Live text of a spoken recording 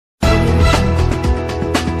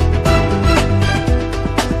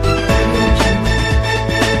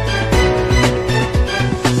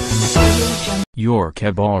York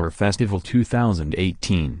Ebor Festival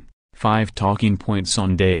 2018. 5 talking points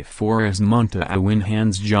on Day 4 as Muntahaa win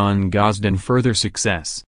hands John Gosden further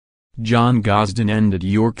success. John Gosden ended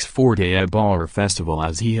York's 4-day Ebor Festival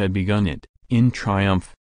as he had begun it, in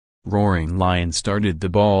triumph. Roaring Lion started the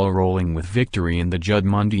ball rolling with victory in the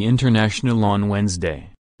Juddmonte International on Wednesday,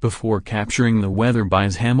 before capturing the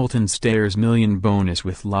Weatherbys Hamilton Stayers Million bonus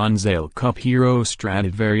with Lonsdale Cup hero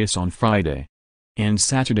Stradivarius on Friday. And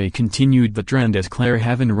Saturday continued the trend as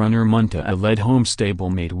Clarehaven runner Muntahaa led home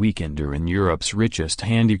stablemate weekender in Europe's richest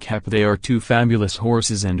handicap. They are two fabulous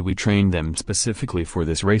horses and we trained them specifically for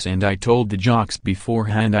this race, and I told the jocks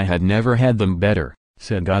beforehand I had never had them better,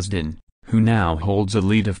 said Gosden, who now holds a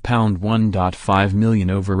lead of £1.5 million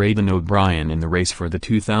over Aidan O'Brien in the race for the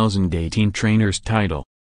 2018 Trainers title.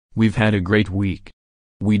 We've had a great week.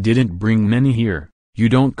 We didn't bring many here, you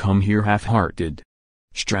don't come here half-hearted.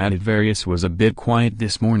 Stradivarius was a bit quiet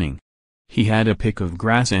this morning. He had a pick of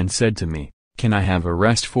grass and said to me, "Can I have a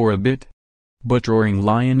rest for a bit?" But Roaring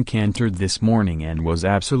Lion cantered this morning and was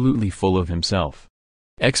absolutely full of himself.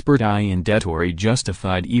 Expert Eye and Dettori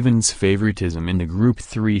justified Evan's favoritism in the Group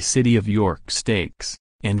 3 City of York Stakes,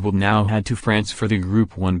 and will now head to France for the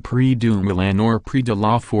Group 1 Prix du Milan or Prix de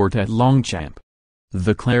la Forte at Longchamp.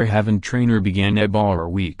 The Clarehaven trainer began Ebor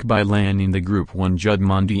week by landing the Group 1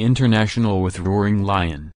 Juddmonte International with Roaring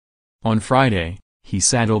Lion. On Friday, he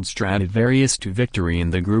saddled Stradivarius to victory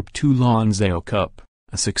in the Group 2 Lonsdale Cup,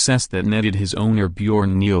 a success that netted his owner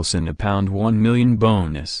Bjorn Nielsen a £1 million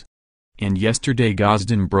bonus. And yesterday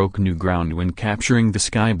Gosden broke new ground when capturing the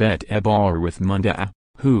Sky Bet Ebor with Muntahaa,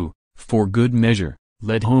 who, for good measure,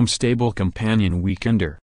 led home stable companion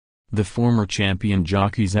weekender. The former champion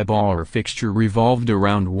jockey's Ebor fixture revolved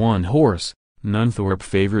around one horse, Nunthorpe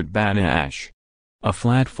favourite Battaash. A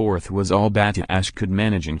flat fourth was all Battaash could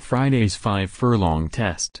manage in Friday's 5-furlong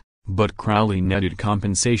test, but Crowley netted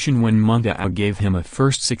compensation when Muntahaa gave him a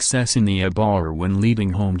first success in the Ebor when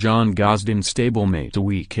leading home John Gosden's stablemate a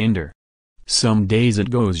weekender. "Some days it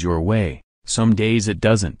goes your way, some days it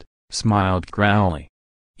doesn't," smiled Crowley.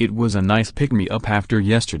 "It was a nice pick-me-up after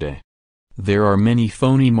yesterday. There are many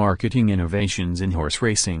phony marketing innovations in horse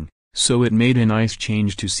racing, so it made a nice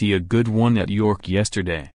change to see a good one at York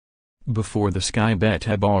yesterday." Before the Sky Bet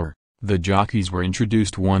Ebor, the jockeys were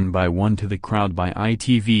introduced one by one to the crowd by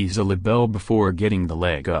ITV's La Belle before getting the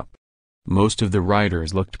leg up. Most of the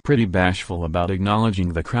riders looked pretty bashful about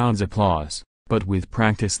acknowledging the crowd's applause, but with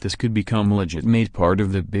practice this could become legitimate part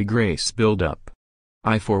of the big race build-up.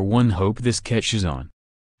 I for one hope this catches on.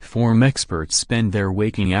 Form experts spend their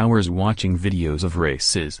waking hours watching videos of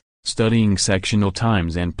races, studying sectional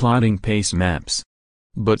times and plotting pace maps.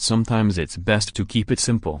 But sometimes it's best to keep it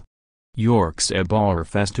simple. York's Ebor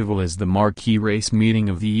Festival is the marquee race meeting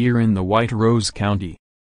of the year in the White Rose County.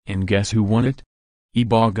 And guess who won it?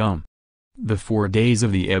 Ebor. The 4 days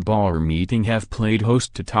of the Ebor meeting have played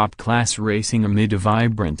host to top-class racing amid a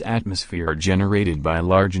vibrant atmosphere generated by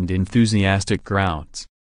large and enthusiastic crowds.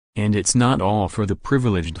 And it's not all for the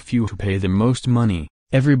privileged few who pay the most money.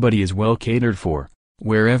 Everybody is well catered for,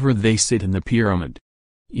 wherever they sit in the pyramid.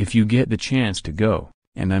 If you get the chance to go,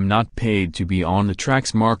 and I'm not paid to be on the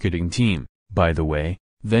track's marketing team, by the way,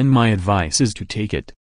 then my advice is to take it.